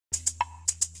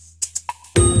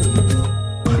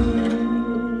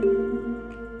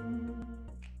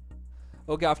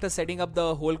Okay, after setting up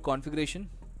the whole configuration,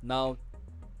 now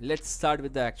let's start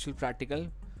with the actual practical.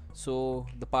 So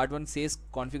the part 1 says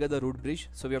configure the root bridge.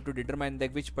 So we have to determine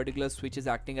that which particular switch is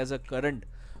acting as a current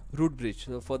root bridge.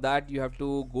 So for that you have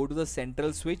to go to the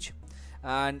central switch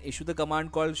and issue the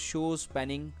command called show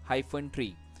spanning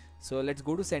 -tree. So let's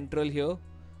go to central here,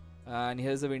 and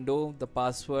here's the window. The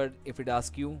password, if it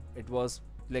asks you, it was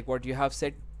like what you have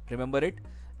set, remember it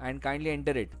and kindly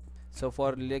enter it. So for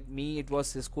like me it was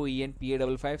Cisco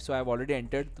ENPA55, so I've already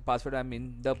entered the password. I'm in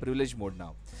the privilege mode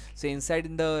now. So inside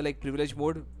in the like privilege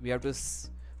mode, we have to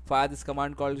fire this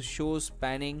command called show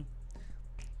spanning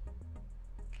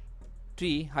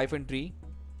 -tree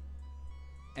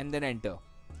and then enter.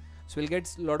 So we'll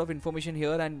get a lot of information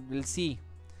here, and we'll see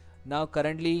now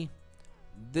currently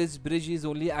this bridge is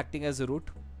only acting as a root.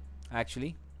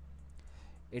 Actually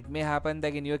it may happen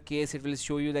that in your case it will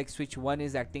show you like switch 1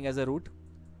 is acting as a root.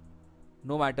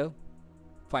 No matter,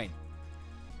 fine.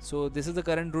 So this is the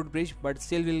current root bridge, but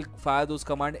still we'll fire those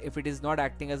commands if it is not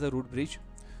acting as a root bridge.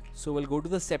 So we'll go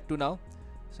to the step 2 now,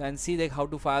 so and see like how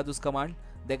to fire those commands.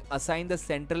 Like assign the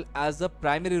central as the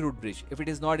primary root bridge if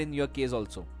it is not in your case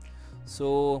also. So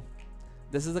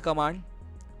this is the command.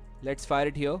 Let's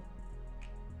fire it here.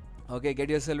 Okay,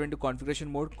 get yourself into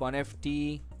configuration mode, conft.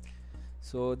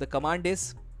 So the command is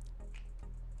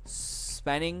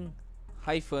spanning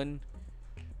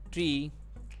 -tree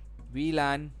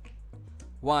VLAN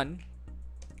 1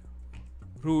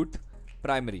 root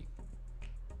primary.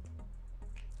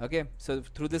 Okay, so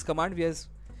through this command we are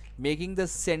making the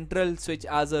central switch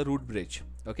as a root bridge.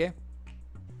 Okay,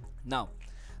 now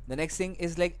the next thing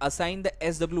is like assign the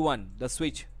SW1, the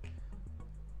switch,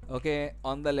 okay,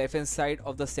 on the left hand side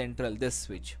of the central, this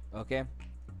switch. Okay,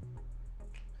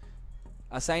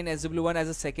 assign SW1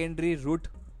 as a secondary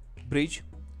root bridge.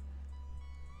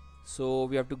 So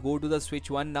we have to go to the switch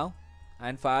 1 now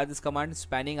and fire this command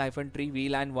spanning -tree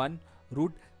VLAN 1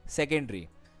 root secondary.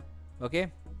 Okay,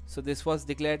 so this was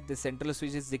declared, the central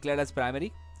switch is declared as primary.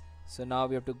 So now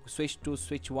we have to switch to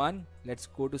switch 1. Let's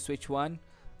go to switch 1.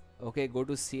 Okay, go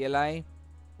to CLI,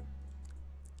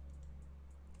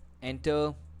 enter.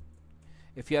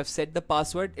 If you have set the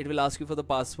password, it will ask you for the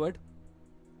password.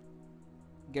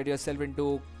 Get yourself into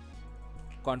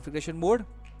configuration mode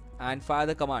and fire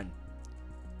the command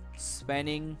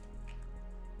spanning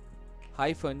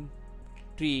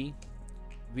 -tree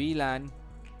VLAN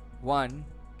 1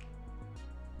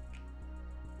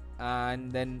 and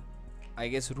then I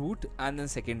guess root and then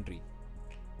secondary.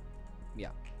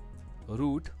 Yeah,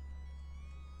 root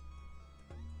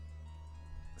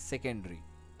secondary.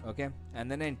 Okay, and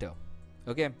then enter.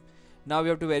 Okay, now we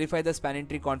have to verify the spanning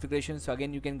tree configuration. So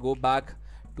again you can go back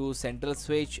to central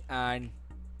switch and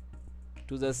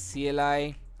to the CLI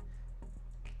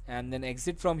and then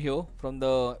exit from here from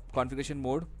the configuration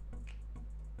mode.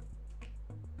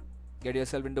 Get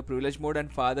yourself into privilege mode and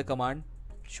fire the command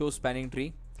show spanning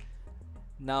tree.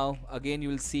 Now again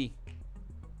you will see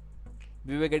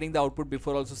we were getting the output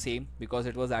before also same, because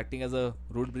it was acting as a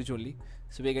root bridge only.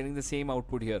 So we are getting the same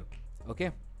output here. Okay,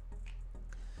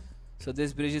 so this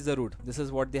bridge is the root. This is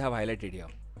what they have highlighted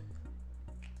here.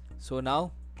 So now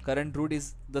current root is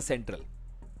the central.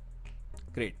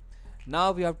 Great. Now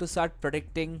we have to start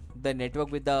protecting the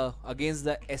network with the against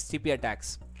the STP attacks.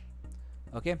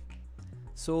 Okay,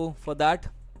 so for that,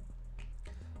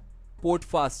 port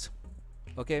fast.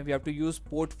 Okay, we have to use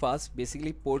port fast.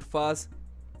 Basically port fast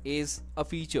is a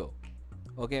feature,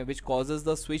 okay, which causes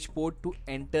the switch port to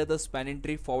enter the spanning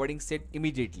tree forwarding state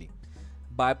immediately,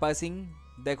 bypassing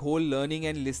the whole learning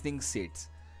and listening states.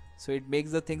 So it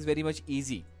makes the things very much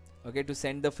easy, okay, to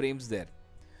send the frames there.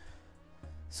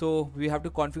 So we have to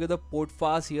configure the port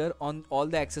fast here on all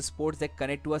the access ports that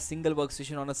connect to a single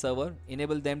workstation on a server,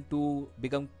 enable them to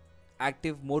become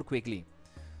active more quickly.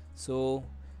 So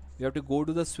we have to go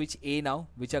to the switch A now,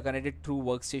 which are connected through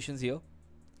workstations here,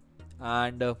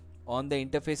 and on the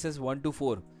interfaces 1 to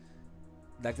 4,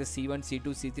 like the C1, C2,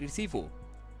 C3, C4.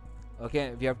 Okay,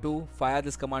 we have to fire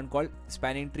this command called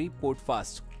spanning tree port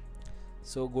fast.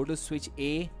 So go to switch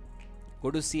A,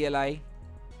 go to CLI,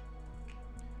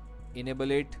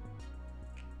 enable it,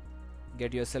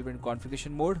 get yourself in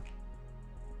configuration mode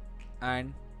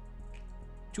and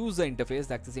choose the interface,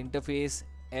 that is interface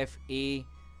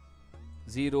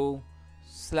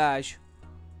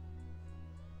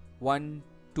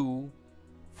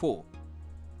FA0/124,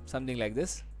 something like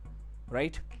this,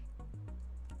 right?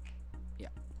 Yeah,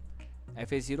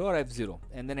 FA0 or F0,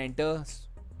 and then enter.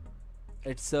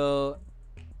 It's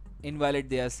invalid,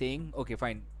 they are saying. Okay,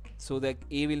 fine, so the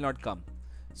A will not come.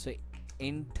 So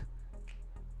int,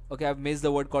 okay, I've missed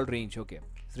the word called range. Okay,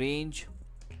 range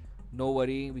no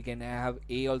worry, we can have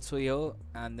A also here,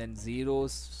 and then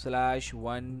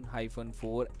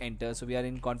 0/1-4 enter. So we are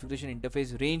in configuration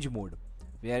interface range mode.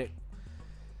 We are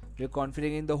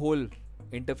configuring the whole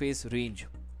interface range,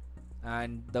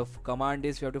 and the command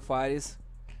is we have to fire is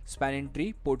spanning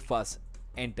tree port fast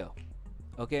enter.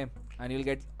 Okay, and you'll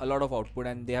get a lot of output,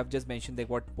 and they have just mentioned like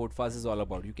what port fast is all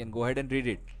about. You can go ahead and read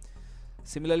it.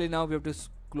 Similarly, now we have to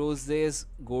close this,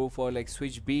 go for like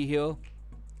switch B here,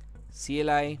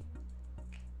 CLI,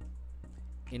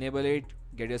 enable it,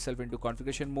 get yourself into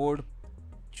configuration mode,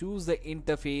 choose the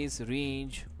interface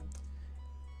range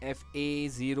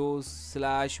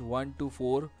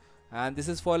FA0/1-4, and this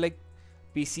is for like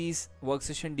PC's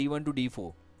workstation D1 to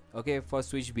D4. Okay, for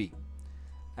switch B,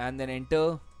 and then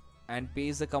enter and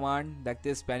paste the command that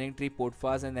is spanning tree port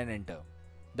fast, and then enter.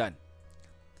 Done.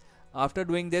 After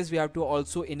doing this, we have to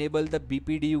also enable the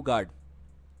BPDU guard.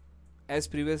 As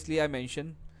previously I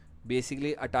mentioned,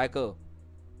 basically attacker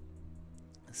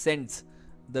sends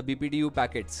the BPDU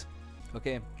packets.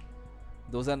 Okay,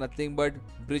 those are nothing but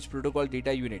bridge protocol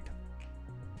data unit.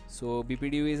 So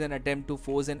BPDU is an attempt to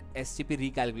force an STP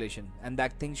recalculation, and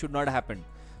that thing should not happen.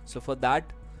 So for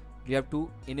that, we have to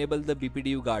enable the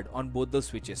BPDU guard on both the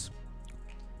switches.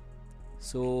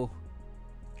 So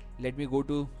let me go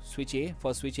to switch A.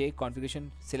 For switch A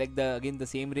configuration, select again the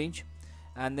same range,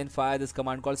 and then fire this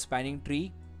command called spanning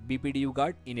tree BPDU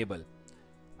guard enable.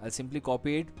 I'll simply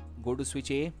copy it, go to switch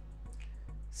A,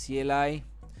 CLI.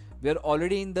 We are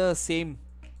already in the same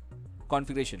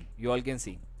configuration. You all can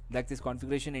see that this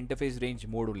configuration interface range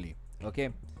mode only.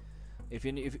 Okay, if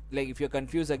you're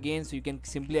confused again, so you can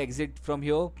simply exit from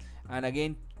here and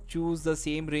again choose the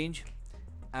same range,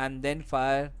 and then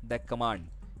fire that command,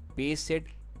 paste it,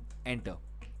 enter,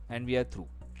 and we are through.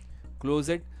 Close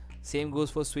it. Same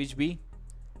goes for switch B.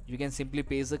 You can simply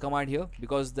paste the command here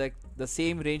because the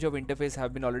same range of interface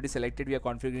have been already selected. We are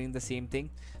configuring the same thing,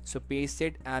 so paste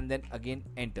it and then again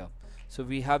enter. So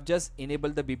we have just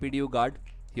enabled the BPDU guard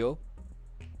here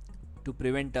to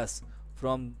prevent us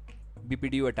from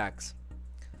BPDU attacks.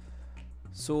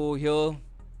 So here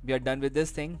we are done with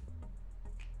this thing.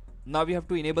 Now we have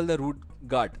to enable the root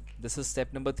guard. This is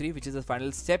step number 3, which is the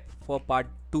final step for part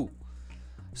 2.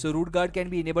 So root guard can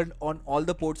be enabled on all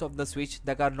the ports of the switch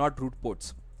that are not root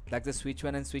ports, like the switch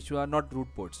 1 and switch 2 are not root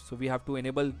ports. So we have to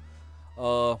enable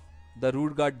the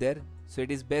root guard there. So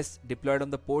it is best deployed on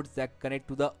the ports that connect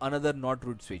to the another not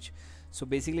root switch. So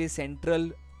basically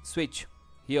central switch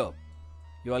here,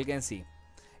 you all can see,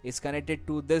 is connected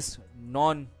to this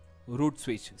non-root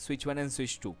switch, switch 1 and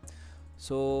switch 2.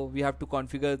 So we have to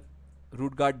configure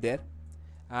root guard there,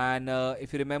 and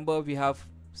if you remember, we have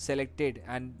selected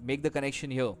and make the connection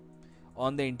here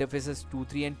on the interfaces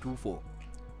 2.3 and 2.4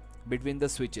 between the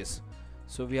switches.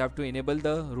 So we have to enable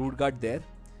the root guard there.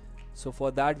 So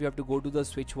for that, we have to go to the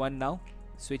switch 1 now.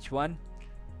 Switch 1,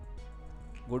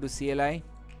 go to CLI.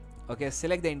 Okay,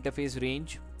 select the interface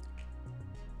range,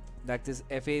 that is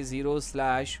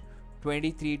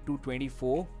FA0/23 to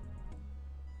 24.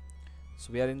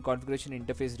 So we are in configuration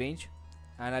interface range,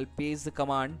 and I'll paste the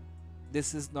command.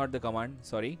 This is not the command,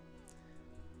 sorry.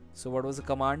 So what was the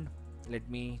command? Let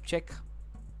me check.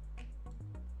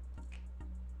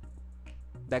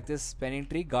 That is spanning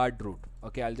tree guard root.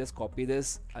 Okay, I'll just copy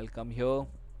this. I'll come here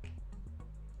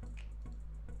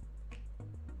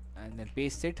and then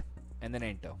paste it and then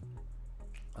enter.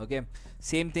 Okay,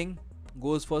 same thing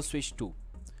goes for switch 2.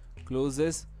 Close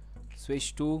this,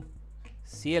 switch 2,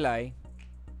 CLI,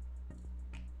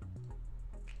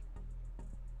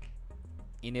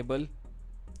 enable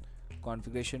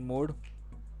configuration mode,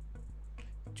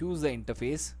 choose the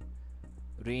interface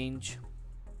range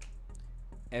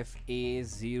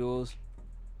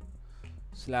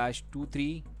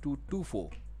FA0/23 to 24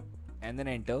 and then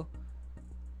enter,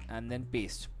 and then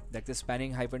paste. That is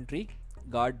spanning -tree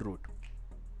guard root,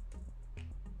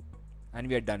 and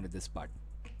we are done with this part.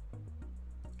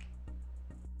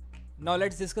 Now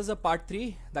let's discuss the part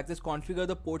 3, that is configure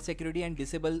the port security and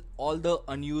disable all the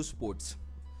unused ports.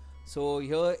 So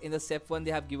here in the step 1,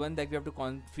 they have given that we have to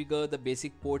configure the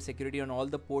basic port security on all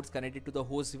the ports connected to the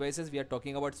host devices. We are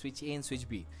talking about switch A and switch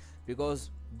B because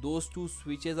those two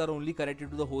switches are only connected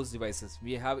to the host devices.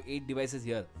 We have 8 devices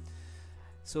here.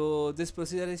 So this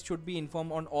procedure should be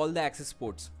informed on all the access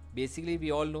ports. Basically,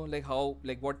 we all know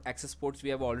what access ports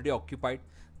we have already occupied.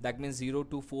 That means 0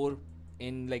 to 4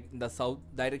 in the south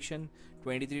direction,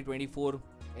 23, 24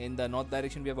 in the north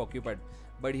direction we have occupied.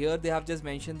 But here they have just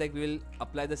mentioned that we will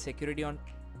apply the security on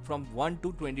from 1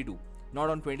 to 22, not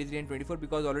on 23 and 24,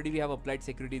 because already we have applied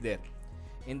security there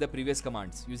in the previous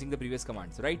commands, using the previous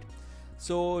commands, right?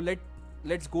 So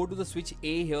let's go to the switch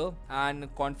A here and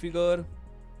configure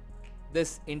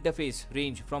this interface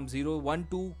range from 1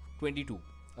 to 22.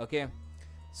 Okay,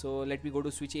 so let me go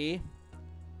to switch A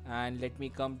and let me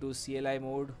come to CLI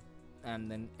mode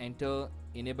and then enter,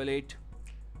 enable it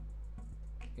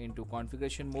into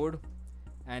configuration mode,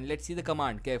 and let's see the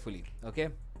command carefully. Okay,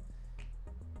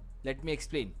 let me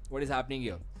explain what is happening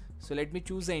here. So let me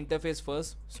choose the interface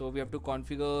first. So we have to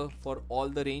configure for all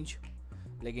the range,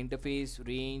 like interface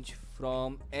range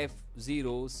from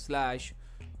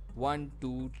F0/1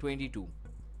 to 22.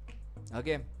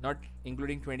 Okay, not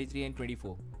including 23 and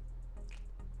 24.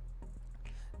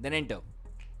 Then enter.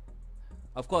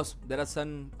 Of course there are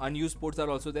some unused ports are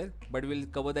also there, but we'll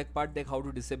cover that part, like how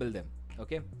to disable them.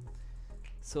 Okay,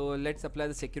 so let's apply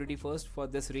the security first for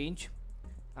this range,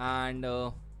 and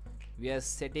we are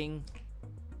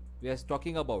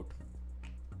talking about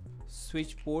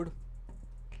switch port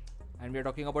and we are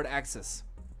talking about access.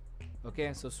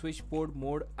 Okay, so switch port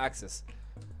mode access,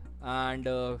 and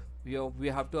we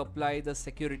have to apply the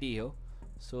security here.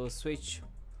 So switch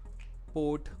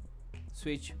port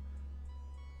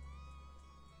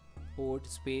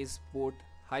space port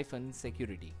hyphen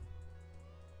security,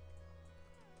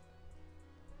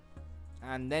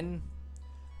 and then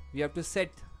we have to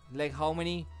set like how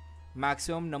many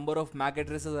maximum number of MAC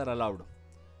addresses are allowed,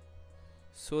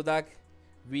 so that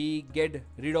we get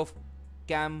rid of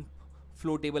camp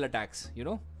flow table attacks, you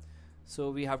know. So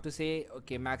we have to say,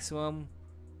 okay, maximum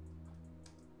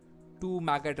 2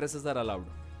 MAC addresses are allowed,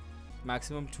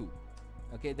 maximum 2.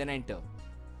 Okay, then enter,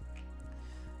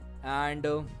 and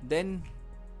then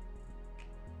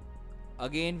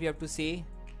again we have to say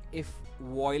if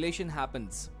violation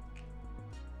happens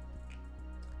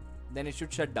then it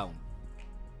should shut down.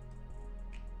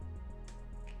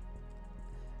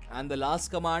 And the last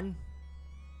command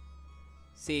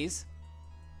says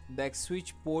that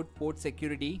switch port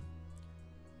security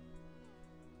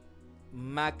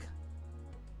MAC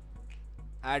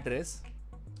address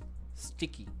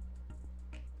sticky.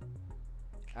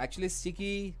 Actually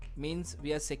sticky means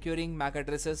we are securing MAC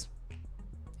addresses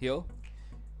here,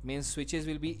 means switches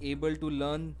will be able to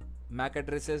learn MAC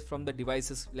addresses from the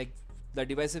devices, like the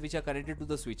devices which are connected to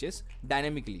the switches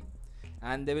dynamically,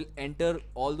 and they will enter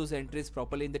all those entries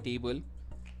properly in the table.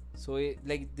 So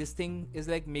like this thing is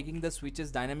like making the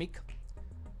switches dynamic.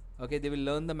 Okay, they will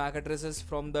learn the MAC addresses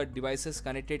from the devices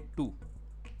connected to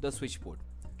the switch port.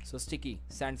 So sticky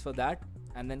stands for that,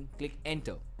 and then click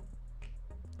enter,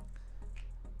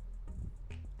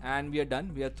 and we are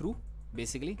done, we are through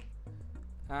basically,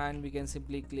 and we can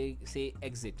simply click say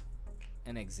exit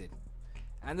and exit.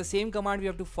 And the same command we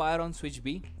have to fire on switch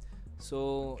B.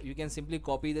 So you can simply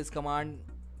copy this command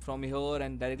from here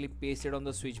and directly paste it on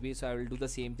the switch B. So I will do the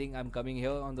same thing. I'm coming here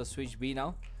on the switch B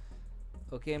now.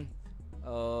 Okay,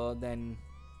 then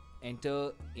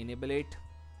enter, enable it,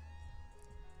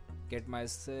 get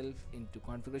myself into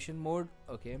configuration mode.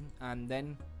 Okay, and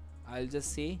then I'll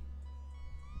just say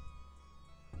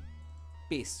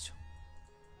paste.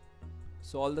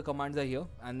 So all the commands are here,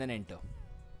 and then enter.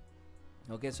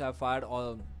 Okay, so I fired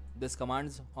all these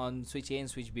commands on switch A and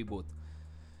switch B both.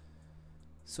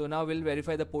 So now we'll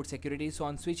verify the port security. So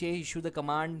on switch A, issue the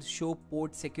command show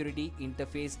port security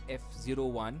interface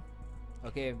F01,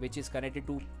 okay, which is connected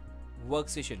to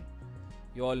workstation,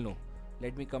 you all know.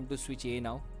 Let me come to switch A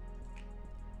now,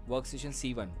 workstation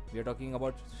C1. We are talking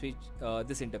about switch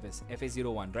this interface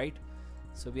FA01, right?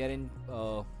 So we are in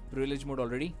privilege mode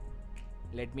already.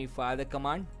 Let me fire the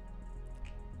command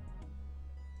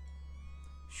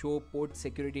show port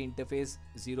security interface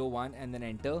 01 and then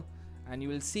enter, and you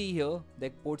will see here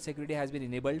that port security has been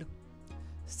enabled,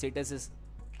 status is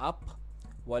up,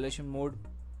 violation mode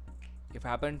if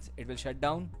happens it will shut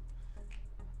down,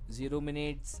 0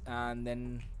 minutes, and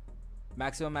then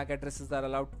maximum MAC addresses are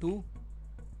allowed 2,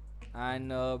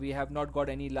 and we have not got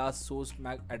any last source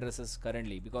MAC addresses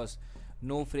currently because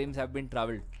no frames have been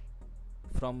traveled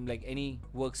from like any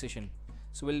workstation.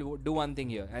 So we'll do one thing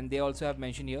here, and they also have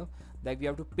mentioned here that we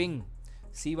have to ping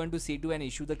C1 to C2 and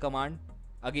issue the command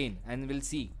again, and we'll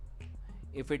see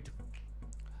if it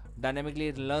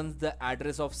dynamically learns the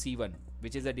address of C1,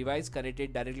 which is a device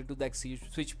connected directly to the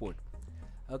switch port.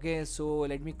 Okay, so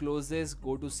let me close this,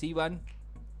 go to C1.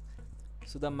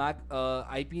 So the MAC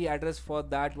IP address for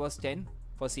that was 10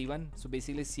 for C1, so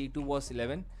basically C2 was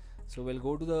 11. So we'll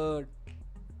go to the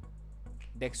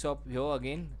desktop here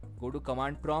again, go to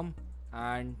command prompt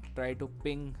and try to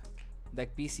ping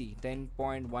that PC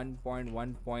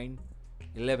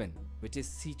 10.1.1.11, which is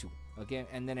C2. Okay,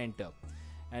 and then enter,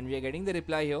 and we are getting the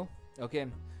reply here. Okay,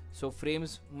 so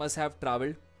frames must have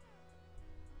traveled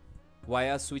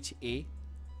via switch A.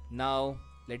 Now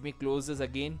let me close this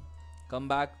again, come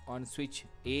back on switch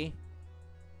A,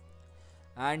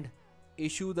 and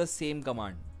issue the same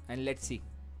command, and let's see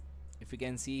if you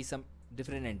can see some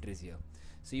different entries here.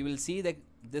 So you will see that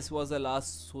this was the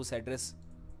last source address,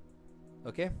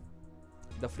 okay,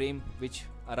 the frame which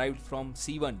arrived from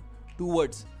C1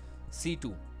 towards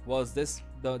C2 was this.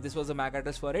 This was the MAC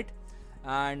address for it,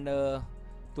 and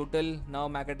total now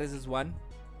MAC address is 1.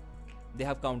 They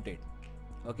have counted.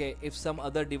 Okay, if some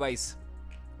other device,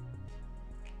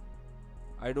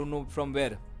 I don't know from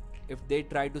where, if they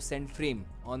try to send frame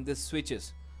on this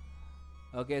switches,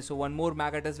 okay, so one more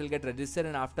MAC address will get registered,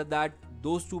 and after that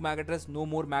those two MAC address, no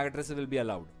more MAC addresses will be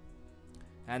allowed.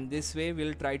 And this way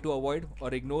we'll try to avoid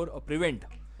or ignore or prevent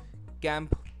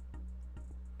camp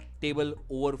table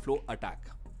overflow attack.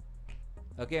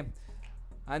 Okay,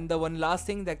 and the one last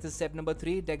thing, that is step number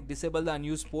 3, that disable the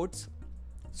unused ports.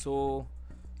 So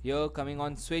here, coming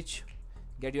on switch,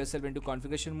 get yourself into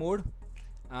configuration mode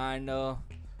and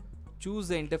choose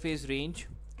the interface range,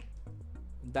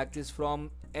 that is from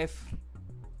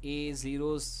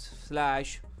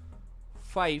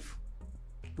FA0/5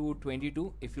 to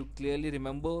 22. If you clearly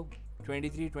remember,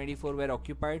 23, 24 were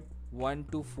occupied, 1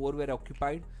 to 4 were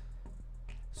occupied,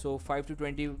 so 5 to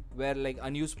 20 were like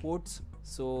unused ports.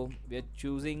 So we are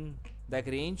choosing that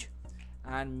range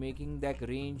and making that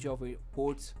range of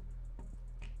ports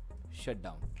shut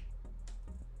down.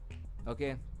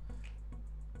 Okay,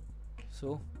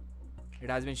 so it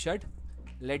has been shut.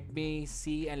 Let me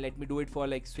see, and let me do it for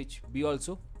like switch B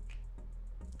also.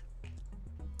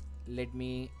 Let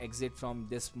me exit from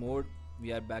this mode.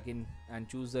 We are back in and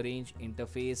choose the range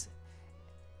interface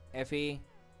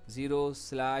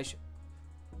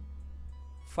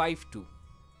FA0/5 to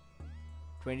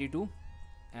 22,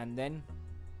 and then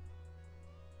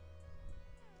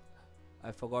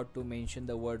I forgot to mention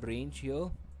the word range here.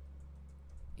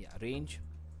 Yeah, range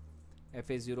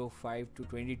FA05 to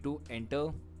 22,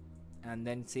 enter, and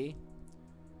then say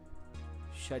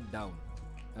shut down.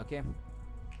 Okay,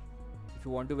 if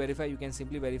you want to verify, you can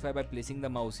simply verify by placing the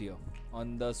mouse here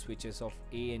on the switches of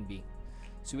A and B.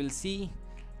 So you will see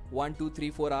 1, 2, 3,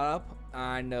 4 are up,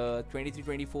 and 23,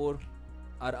 24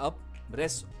 are up.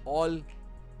 Rest all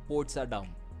ports are down.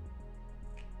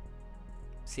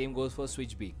 Same goes for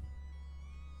switch B.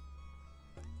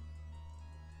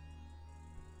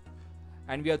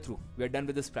 And we are through. We are done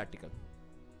with this practical.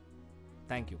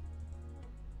 Thank you.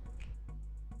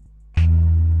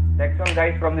 That's all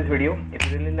guys from this video.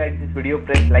 If you really like this video,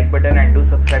 press like button and do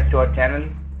subscribe to our channel.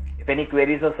 If any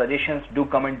queries or suggestions, do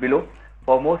comment below.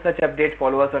 For more such updates,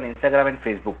 follow us on Instagram and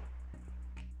Facebook.